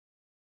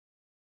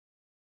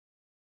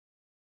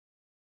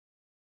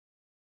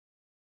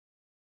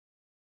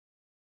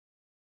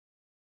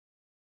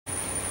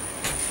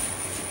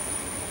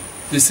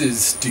This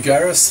is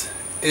GARIS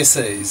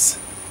Essays,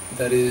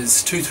 that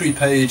is 2-3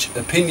 page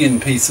opinion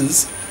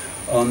pieces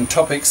on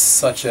topics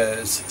such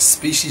as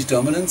species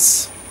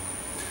dominance,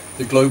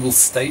 the global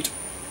state,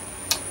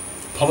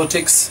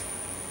 politics,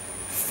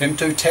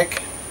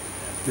 femtotech,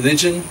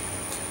 religion,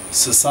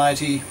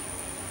 society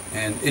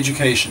and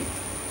education,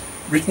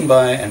 written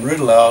by and read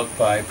aloud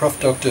by Prof.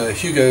 Dr.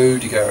 Hugo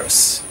de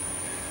Garis.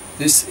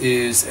 This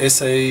is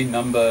essay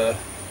number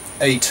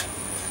 8,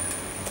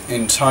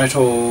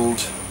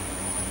 entitled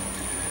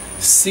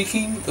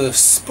Seeking the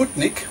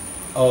Sputnik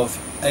of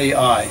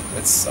AI,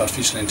 that's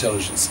artificial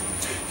intelligence.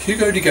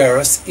 Hugo de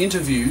Garis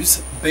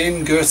interviews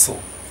Ben Goertzel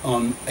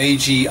on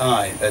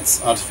AGI,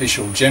 that's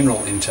artificial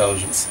general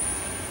intelligence,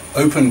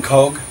 open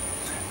cog,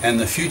 and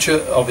the future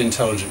of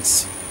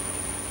intelligence.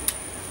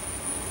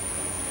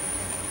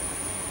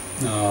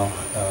 Now,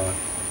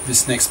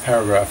 this next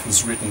paragraph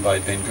was written by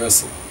Ben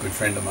Goertzel, a good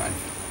friend of mine.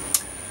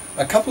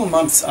 A couple of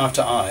months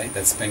after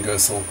that's Ben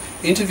Goertzel,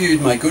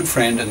 interviewed my good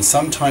friend and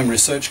sometime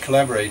research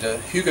collaborator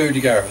Hugo de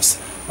Garis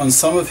on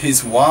some of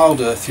his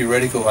wilder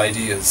theoretical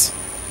ideas.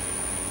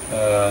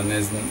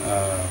 There's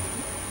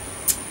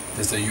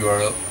a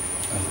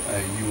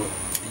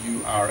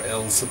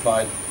URL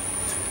supplied.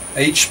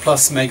 H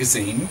Plus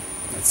Magazine,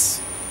 that's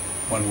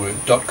one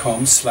word,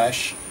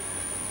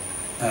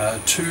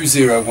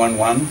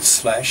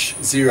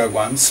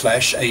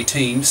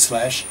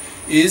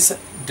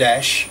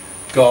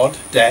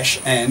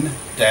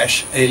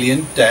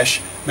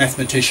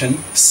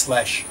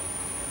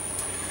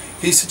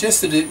 He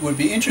suggested it would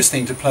be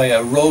interesting to play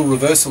a role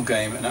reversal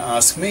game and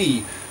ask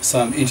me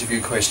some interview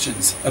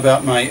questions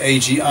about my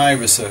AGI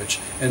research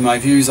and my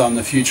views on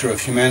the future of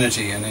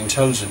humanity and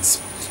intelligence.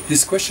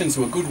 His questions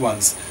were good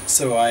ones,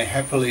 so I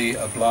happily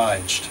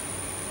obliged.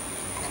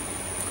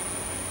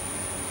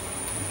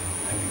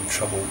 Having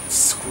trouble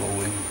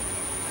scrolling.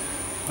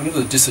 One of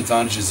the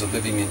disadvantages of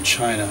living in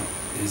China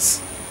is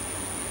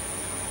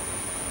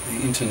the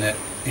internet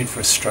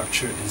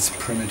infrastructure is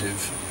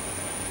primitive.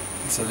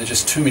 So there are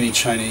just too many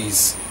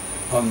Chinese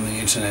on the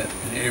internet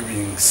and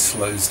everything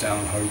slows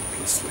down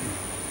hopelessly.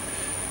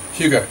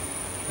 Hugo,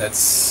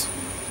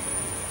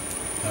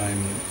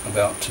 I'm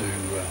about to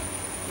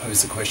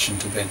pose a question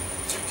to Ben.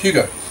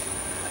 Hugo,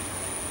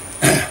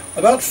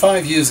 about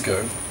 5 years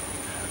ago,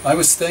 I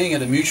was staying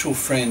at a mutual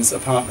friend's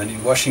apartment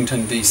in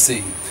Washington,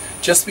 D.C.,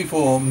 just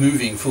before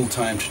moving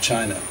full-time to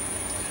China.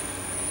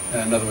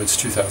 In other words,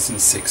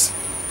 2006.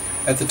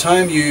 At the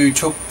time you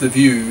took the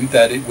view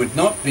that it would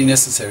not be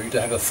necessary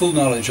to have a full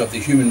knowledge of the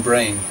human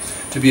brain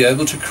to be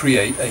able to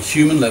create a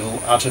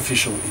human-level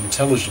artificial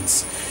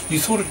intelligence. You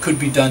thought it could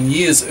be done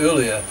years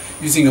earlier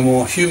using a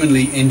more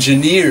humanly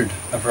engineered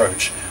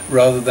approach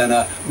rather than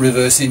a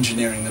reverse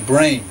engineering the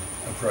brain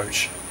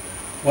approach.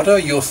 What are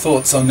your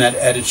thoughts on that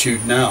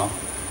attitude now,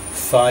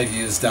 5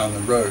 years down the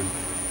road?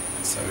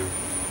 So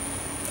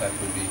that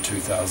would be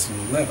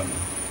 2011.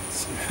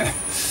 So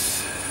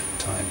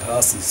time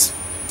passes.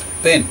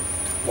 Ben,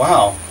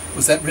 wow,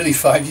 was that really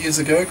 5 years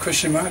ago? ?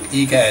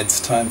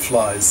 Egads, time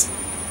flies.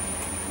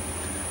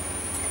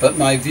 But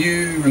my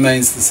view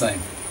remains the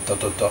same. ...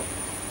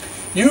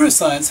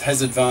 Neuroscience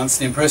has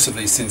advanced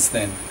impressively since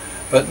then,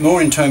 but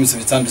more in terms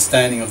of its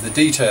understanding of the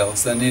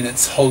details than in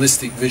its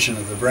holistic vision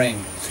of the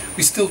brain.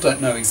 We still don't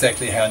know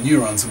exactly how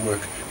neurons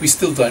work. We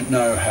still don't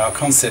know how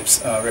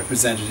concepts are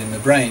represented in the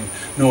brain,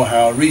 nor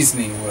how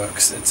reasoning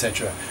works,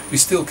 etc. We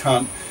still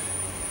can't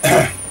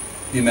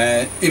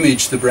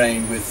image the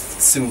brain with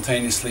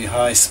simultaneously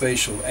high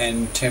spatial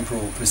and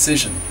temporal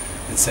precision,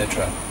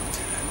 etc.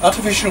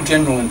 Artificial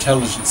general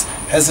intelligence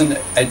hasn't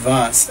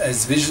advanced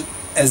as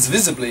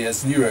visibly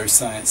as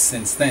neuroscience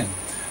since then,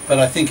 but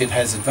I think it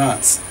has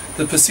advanced.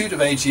 The pursuit of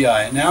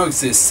AGI now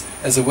exists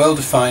as a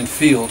well-defined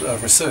field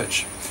of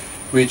research,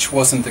 which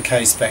wasn't the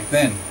case back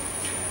then,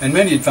 and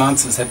many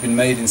advances have been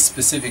made in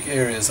specific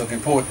areas of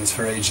importance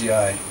for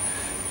AGI.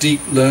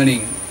 Deep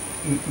learning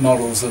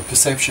models of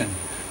perception,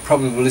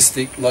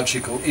 probabilistic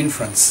logical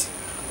inference,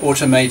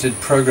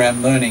 automated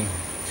program learning,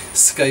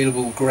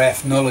 scalable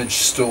graph knowledge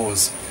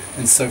stores,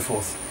 and so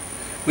forth.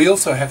 We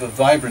also have a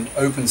vibrant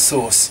open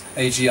source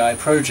AGI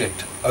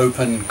project,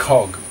 Open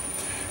Cog,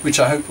 which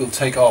I hope will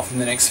take off in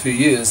the next few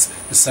years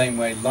the same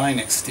way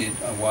Linux did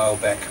a while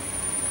back.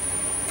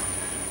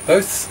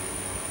 Both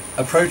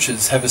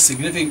approaches have a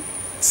significant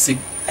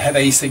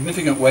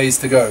ways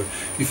to go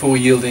before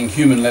yielding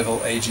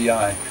human-level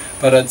AGI,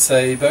 but I'd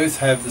say both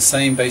have the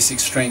same basic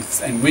strengths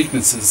and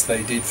weaknesses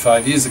they did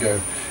 5 years ago,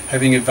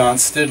 having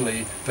advanced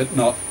steadily but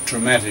not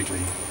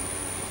dramatically.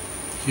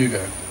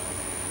 Hugo.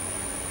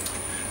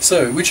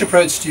 So, which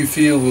approach do you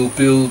feel will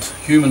build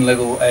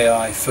human-level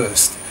AI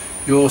first?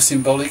 Your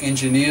symbolic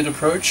engineered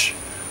approach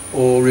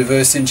or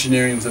reverse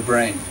engineering of the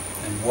brain?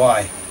 And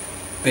why?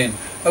 Ben.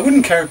 I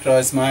wouldn't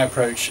characterize my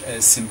approach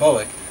as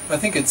symbolic. I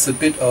think it's a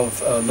bit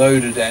of a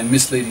loaded and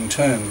misleading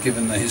term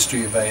given the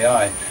history of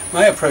AI.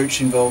 My approach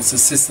involves a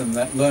system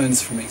that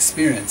learns from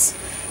experience.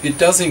 It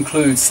does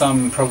include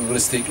some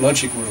probabilistic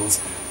logic rules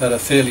that are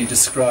fairly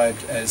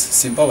described as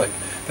symbolic,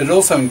 but it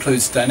also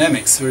includes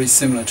dynamics very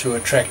similar to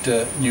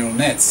attractor neural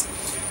nets.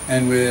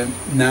 and we're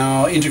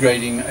now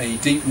integrating a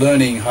deep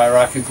learning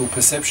hierarchical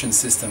perception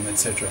system,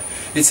 etc.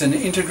 It's an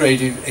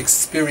integrative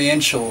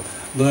experiential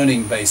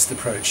learning based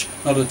approach,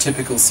 not a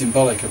typical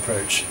symbolic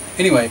approach.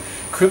 Anyway,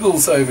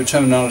 quibbles over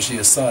terminology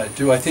aside,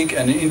 do I think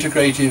an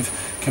integrative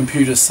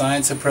computer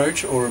science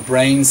approach or a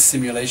brain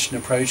simulation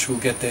approach will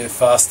get there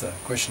faster?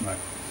 Question mark.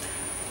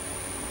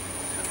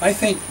 I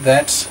think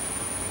that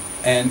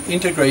an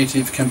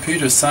integrative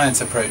computer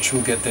science approach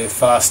will get there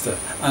faster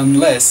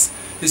unless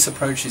this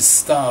approach is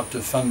starved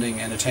of funding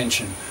and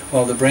attention,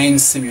 while the brain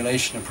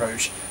simulation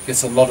approach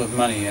gets a lot of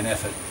money and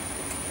effort.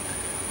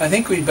 I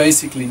think we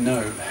basically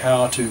know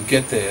how to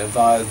get there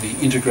via the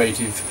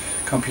integrative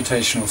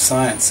computational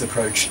science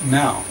approach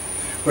now,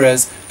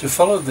 whereas to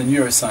follow the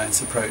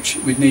neuroscience approach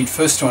we'd need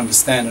first to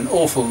understand an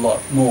awful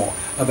lot more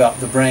about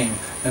the brain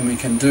than we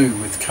can do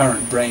with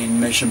current brain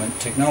measurement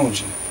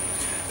technology.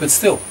 But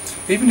still,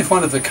 even if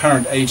one of the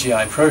current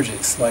AGI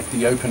projects, like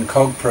the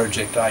OpenCog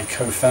project I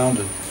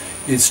co-founded,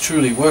 is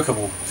truly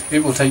workable,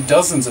 it will take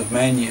dozens of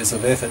man-years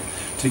of effort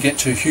to get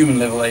to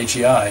human-level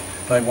AGI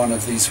by one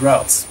of these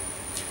routes.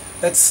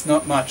 That's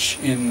not much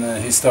in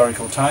the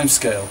historical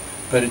timescale,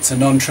 but it's a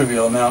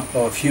non-trivial amount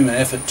of human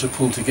effort to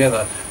pull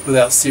together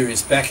without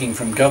serious backing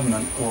from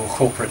government or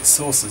corporate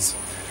sources.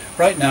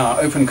 Right now,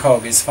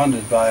 OpenCog is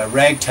funded by a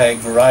ragtag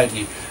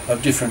variety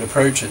of different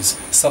approaches,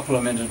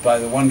 supplemented by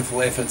the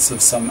wonderful efforts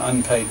of some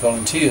unpaid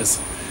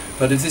volunteers.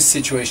 But if this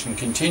situation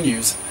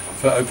continues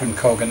for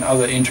OpenCog and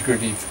other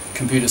integrative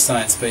computer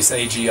science-based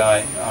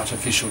AGI,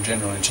 artificial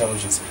general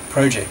intelligence,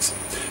 projects,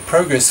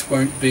 progress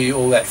won't be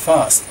all that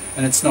fast,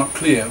 and it's not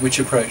clear which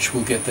approach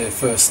will get there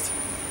first.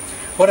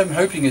 What I'm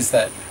hoping is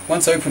that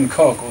once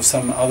OpenCog or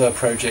some other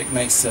project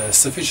makes a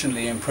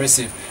sufficiently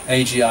impressive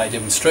AGI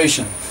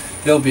demonstration,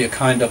 there'll be a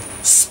kind of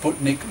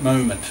Sputnik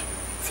moment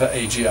for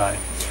AGI,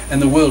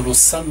 and the world will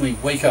suddenly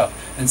wake up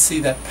and see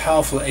that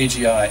powerful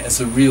AGI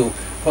as a real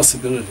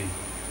possibility.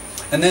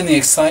 And then the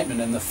excitement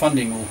and the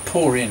funding will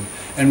pour in,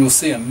 and we'll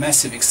see a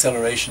massive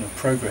acceleration of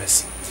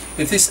progress.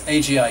 If this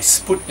AGI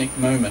Sputnik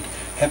moment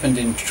happened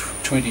in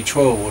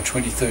 2012 or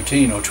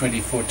 2013 or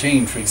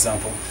 2014, for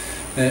example,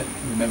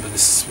 remember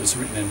this was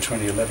written in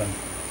 2011,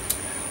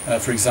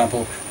 for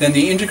example, then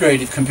the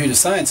integrative computer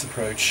science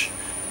approach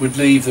would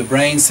leave the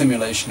brain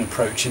simulation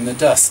approach in the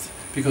dust,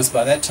 because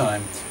by that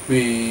time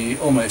we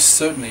almost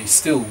certainly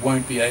still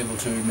won't be able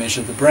to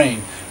measure the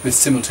brain with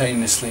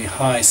simultaneously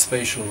high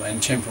spatial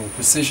and temporal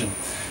precision,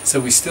 so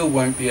we still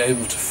won't be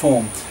able to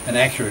form an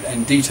accurate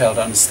and detailed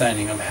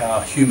understanding of how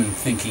human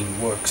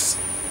thinking works.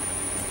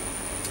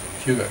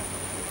 Hugo.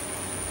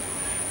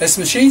 As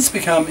machines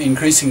become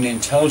increasingly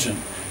intelligent,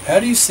 how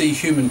do you see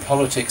human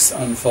politics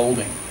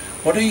unfolding?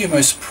 What are your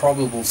most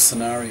probable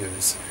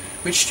scenarios?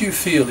 Which do you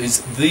feel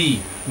is the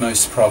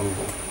most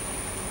probable?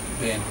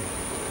 Ben.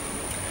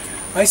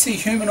 I see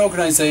human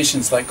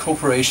organizations like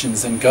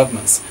corporations and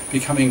governments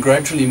becoming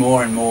gradually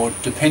more and more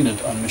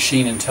dependent on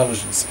machine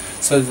intelligence,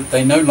 so that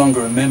they no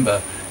longer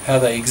remember how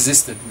they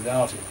existed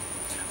without it.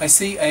 I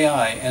see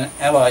AI and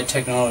allied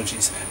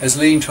technologies as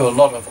leading to a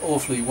lot of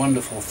awfully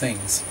wonderful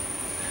things.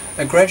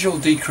 A gradual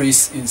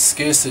decrease in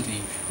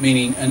scarcity,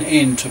 meaning an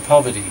end to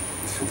poverty.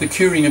 The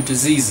curing of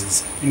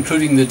diseases,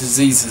 including the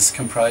diseases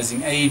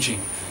comprising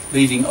aging,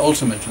 leading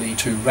ultimately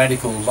to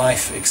radical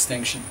life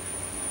extension.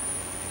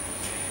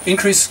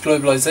 Increased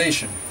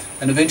globalization,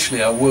 and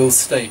eventually our world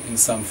state in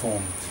some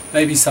form,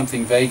 maybe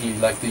something vaguely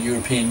like the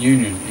European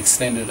Union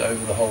extended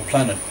over the whole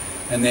planet,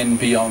 and then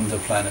beyond the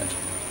planet.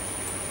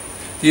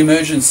 The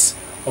emergence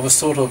of a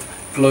sort of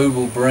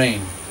global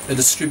brain, a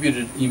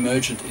distributed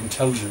emergent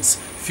intelligence,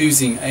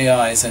 fusing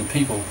AIs and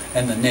people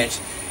and the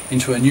net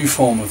into a new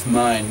form of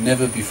mind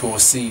never before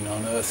seen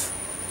on Earth.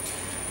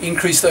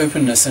 Increased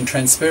openness and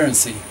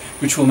transparency,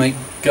 which will make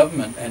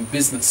government and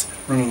business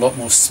run a lot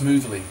more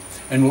smoothly,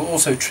 and will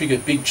also trigger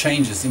big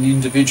changes in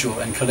individual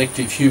and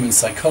collective human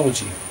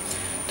psychology.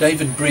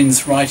 David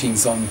Brin's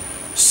writings on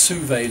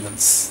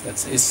sousveillance,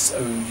 that's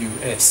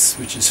S-O-U-S,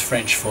 which is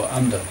French for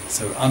under,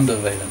 so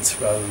underveillance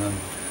rather than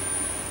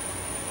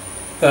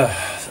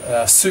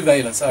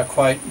sousveillance, are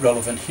quite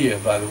relevant here,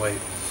 by the way.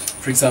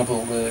 For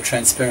example, the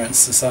Transparent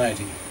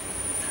Society.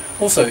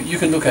 Also, you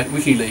can look at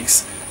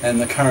WikiLeaks and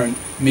the current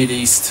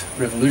Mid-East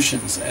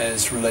revolutions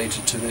as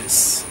related to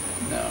this.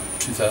 Now,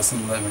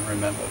 2011,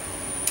 remember.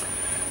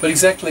 But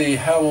exactly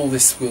how all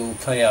this will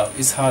play out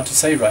is hard to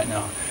say right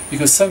now,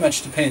 because so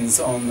much depends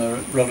on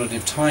the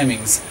relative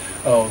timings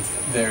of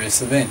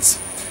various events.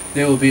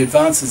 There will be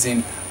advances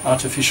in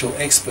artificial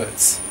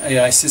experts,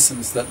 AI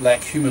systems that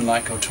lack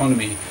human-like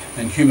autonomy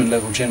and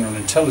human-level general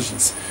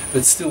intelligence,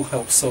 but still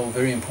help solve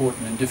very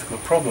important and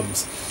difficult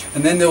problems.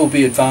 And then there will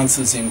be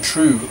advances in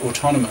true,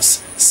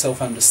 autonomous,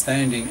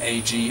 self-understanding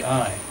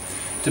AGI.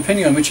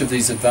 Depending on which of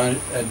these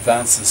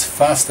advances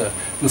faster,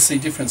 we'll see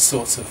different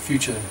sorts of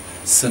future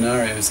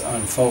scenarios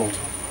unfold.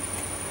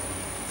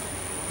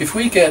 If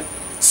we get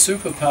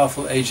super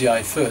powerful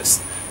AGI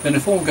first, then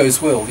if all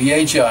goes well, the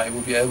AGI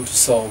will be able to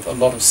solve a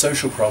lot of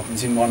social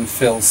problems in one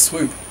fell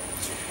swoop.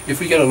 If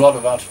we get a lot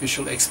of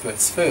artificial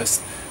experts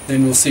first,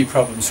 then we'll see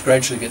problems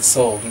gradually get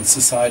solved and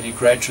society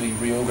gradually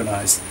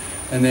reorganized.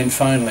 And then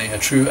finally, a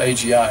true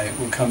AGI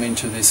will come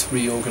into this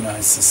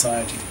reorganized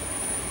society.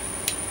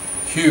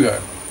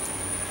 Hugo.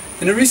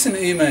 In a recent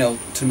email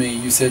to me,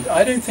 you said,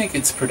 "I don't think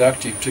it's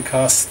productive to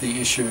cast the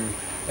issue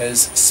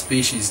as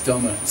species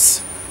dominance.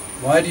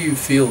 Why do you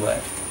feel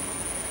that?"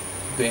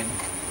 Ben.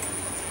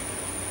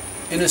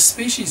 In a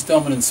species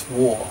dominance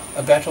war,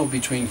 a battle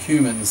between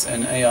humans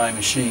and AI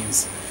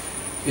machines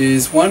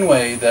is one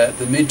way that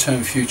the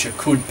midterm future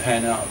could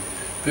pan out,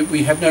 but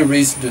we have no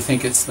reason to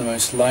think it's the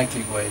most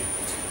likely way.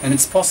 And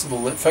it's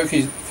possible that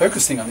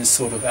focusing on this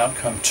sort of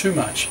outcome too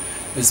much,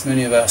 as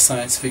many of our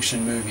science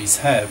fiction movies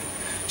have,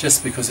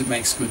 just because it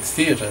makes good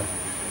theatre,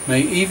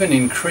 may even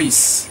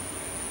increase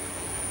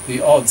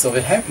the odds of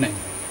it happening.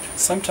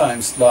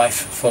 Sometimes life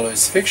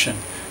follows fiction,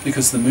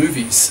 because the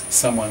movies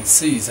someone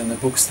sees and the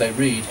books they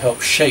read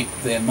help shape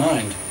their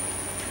mind.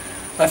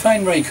 I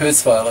find Ray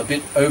Kurzweil a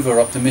bit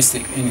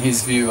over-optimistic in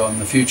his view on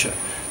the future,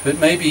 but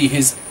maybe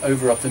his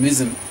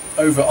over-optimism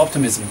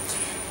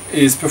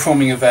is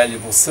performing a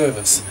valuable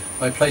service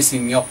by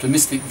placing the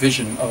optimistic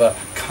vision of a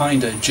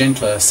kinder,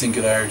 gentler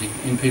singularity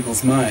in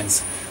people's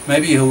minds.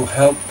 Maybe he'll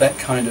help that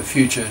kind of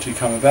future to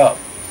come about.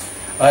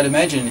 I'd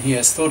imagine he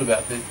has thought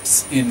about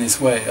this in this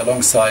way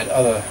alongside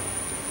other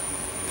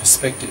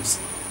perspectives.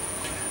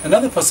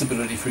 Another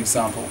possibility, for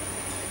example,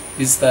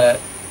 is that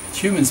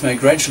humans may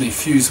gradually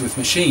fuse with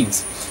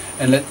machines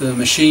and let the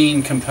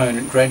machine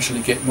component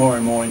gradually get more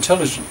and more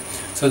intelligent,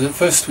 so that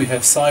first we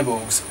have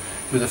cyborgs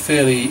with a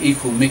fairly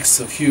equal mix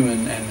of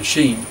human and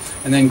machine,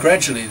 and then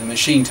gradually the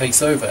machine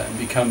takes over and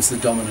becomes the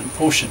dominant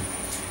portion.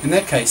 In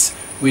that case,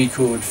 we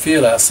could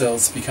feel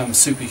ourselves become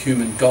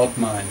superhuman god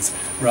minds,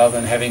 rather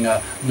than having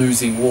a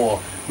losing war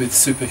with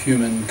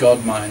superhuman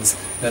god minds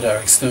that are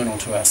external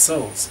to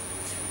ourselves.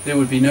 There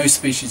would be no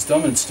species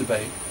dominance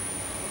debate,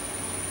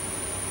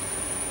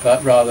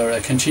 but rather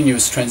a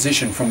continuous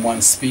transition from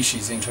one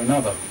species into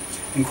another.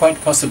 And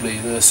quite possibly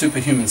the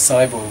superhuman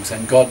cyborgs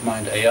and god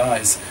mind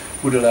AIs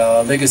would allow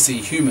our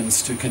legacy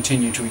humans to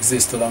continue to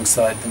exist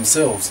alongside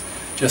themselves,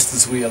 just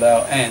as we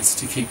allow ants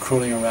to keep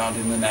crawling around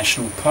in the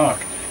national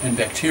park and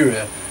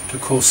bacteria to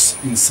course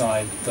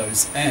inside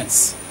those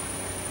ants.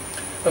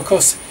 Of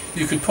course,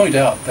 you could point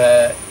out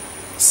that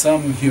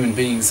some human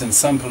beings and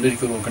some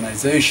political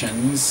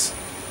organizations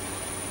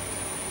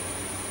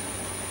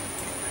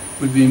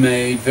would be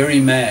made very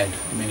mad,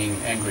 meaning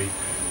angry,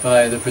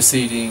 by the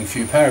preceding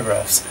few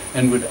paragraphs,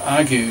 and would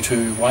argue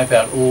to wipe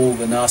out all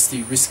the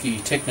nasty, risky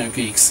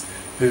techno-geeks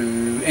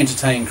who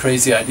entertain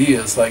crazy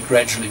ideas like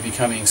gradually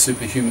becoming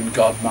superhuman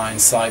god-mind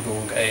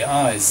cyborg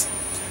AIs.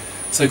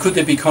 So could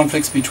there be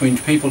conflicts between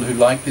people who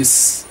like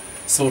this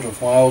sort of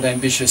wild,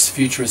 ambitious,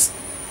 futurist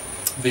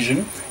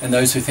vision and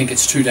those who think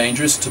it's too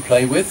dangerous to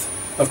play with?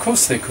 Of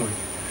course there could.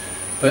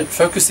 But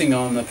focusing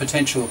on the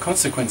potential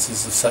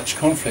consequences of such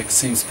conflicts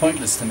seems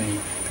pointless to me,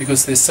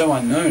 because they're so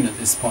unknown at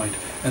this point,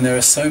 and there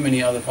are so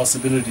many other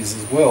possibilities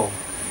as well.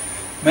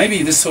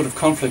 Maybe this sort of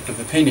conflict of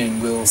opinion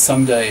will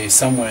someday,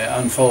 somewhere,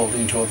 unfold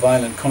into a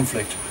violent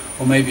conflict,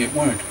 or maybe it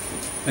won't.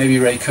 Maybe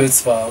Ray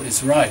Kurzweil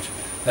is right,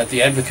 that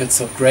the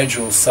advocates of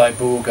gradual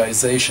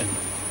cyborgization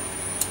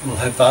will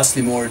have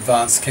vastly more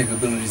advanced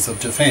capabilities of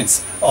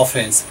defense,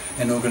 offense,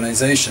 and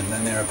organization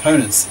than their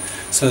opponents,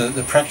 so that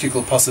the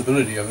practical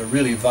possibility of a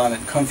really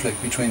violent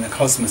conflict between the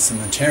cosmos and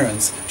the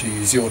Terrans, to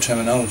use your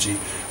terminology,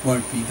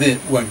 won't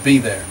be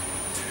there.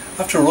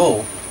 After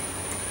all,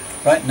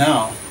 right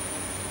now,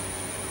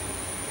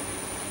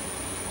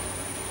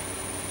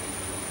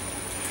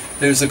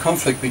 there is a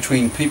conflict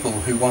between people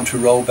who want to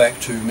roll back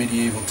to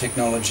medieval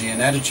technology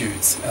and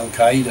attitudes,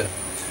 Al-Qaeda,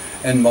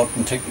 and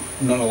modern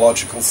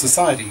technological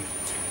society.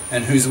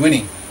 And who's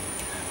winning?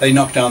 They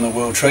knocked down the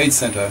World Trade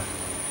Center.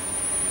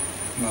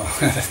 Well,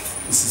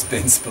 this is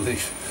Ben's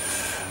belief.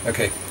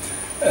 Okay.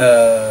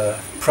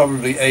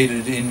 Probably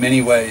aided in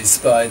many ways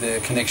by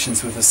their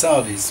connections with the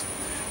Saudis,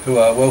 who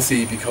are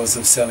wealthy because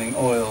of selling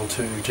oil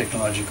to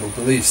technological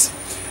beliefs,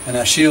 and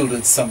are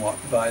shielded somewhat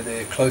by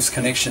their close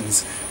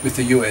connections with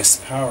the US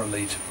power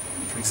elite,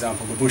 for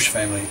example the Bush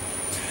family.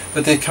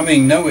 But they're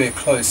coming nowhere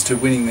close to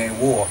winning their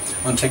war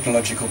on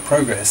technological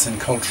progress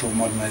and cultural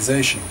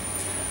modernization.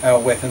 Our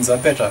weapons are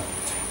better,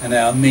 and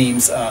our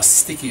memes are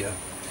stickier.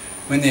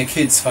 When their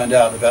kids find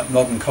out about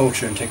modern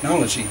culture and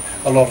technology,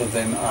 a lot of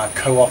them are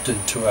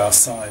co-opted to our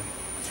side.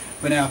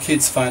 When our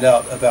kids find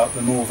out about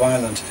the more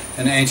violent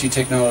and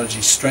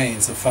anti-technology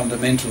strains of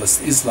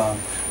fundamentalist Islam,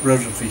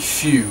 relatively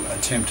few are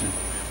tempted.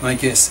 My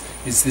guess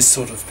is this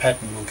sort of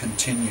pattern will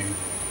continue.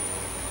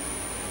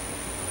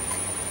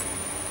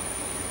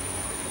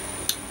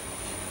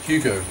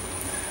 Hugo,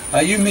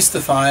 are you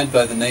mystified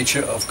by the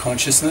nature of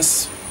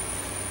consciousness?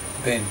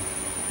 Ben,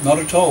 not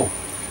at all.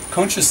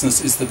 Consciousness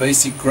is the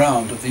basic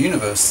ground of the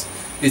universe.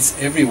 It's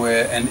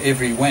everywhere and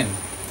every when,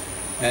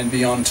 and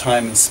beyond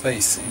time and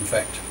space, in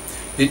fact.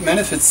 It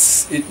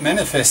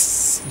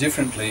manifests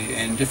differently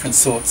in different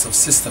sorts of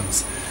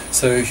systems,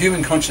 So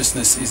human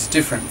consciousness is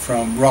different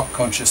from rock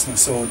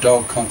consciousness or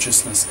dog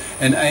consciousness,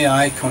 and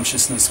AI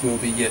consciousness will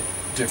be yet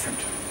different.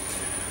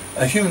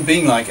 A human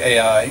being like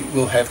AI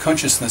will have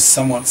consciousness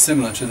somewhat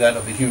similar to that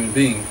of a human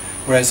being,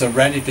 whereas a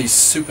radically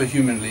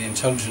superhumanly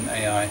intelligent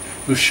AI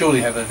will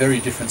surely have a very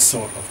different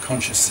sort of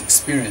conscious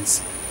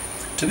experience.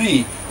 To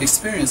me,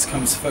 experience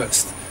comes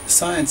first,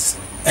 science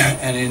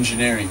and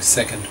engineering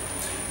second.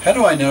 How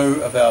do I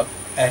know about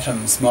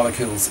atoms,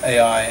 molecules,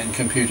 AI and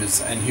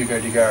computers and Hugo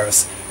de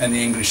GARIS and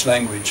the English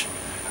language?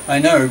 I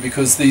know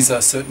because these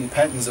are certain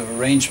patterns of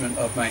arrangement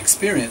of my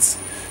experience,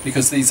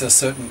 because these are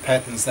certain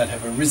patterns that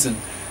have arisen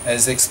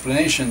as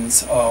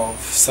explanations of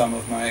some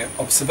of my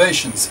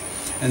observations,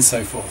 and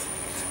so forth.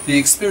 The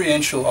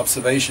experiential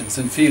observations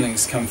and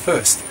feelings come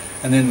first,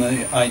 and then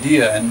the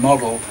idea and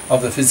model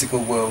of the physical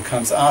world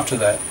comes after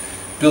that,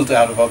 built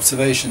out of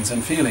observations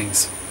and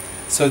feelings.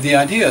 So the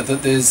idea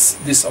that there's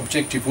this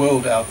objective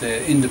world out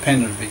there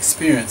independent of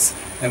experience,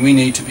 and we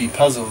need to be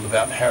puzzled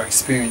about how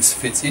experience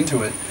fits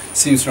into it,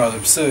 seems rather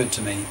absurd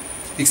to me.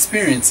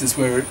 Experience is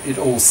where it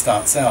all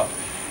starts out,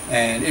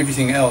 and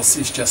everything else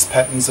is just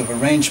patterns of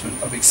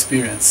arrangement of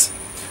experience.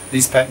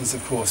 These patterns,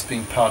 of course,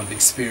 being part of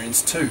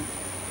experience too. ...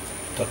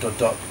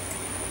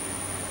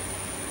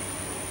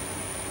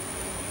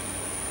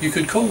 You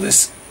could call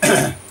this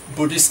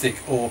Buddhistic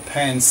or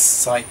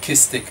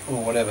panpsychistic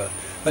or whatever,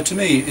 but to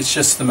me it's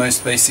just the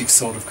most basic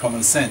sort of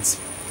common sense.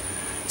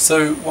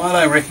 So while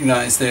I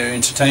recognize their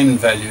entertainment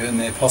value and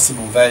their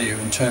possible value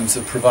in terms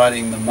of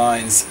providing the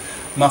mind's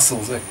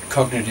muscles a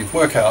cognitive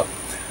workout,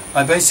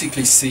 I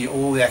basically see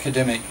all the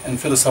academic and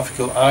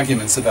philosophical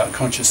arguments about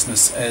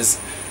consciousness as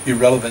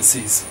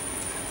irrelevancies.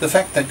 The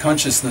fact that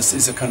consciousness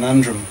is a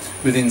conundrum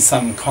within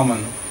some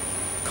common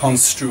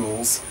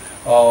construals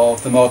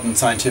of the modern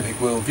scientific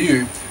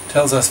worldview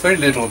tells us very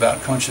little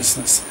about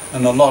consciousness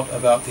and a lot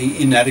about the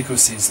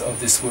inadequacies of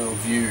this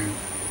worldview.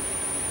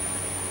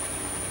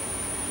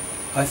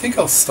 I think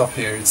I'll stop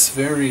here. It's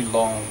very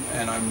long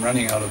and I'm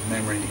running out of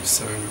memory,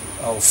 so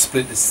I'll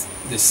split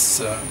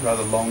this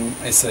rather long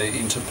essay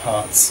into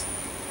parts.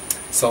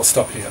 So I'll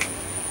stop here.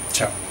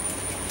 Ciao.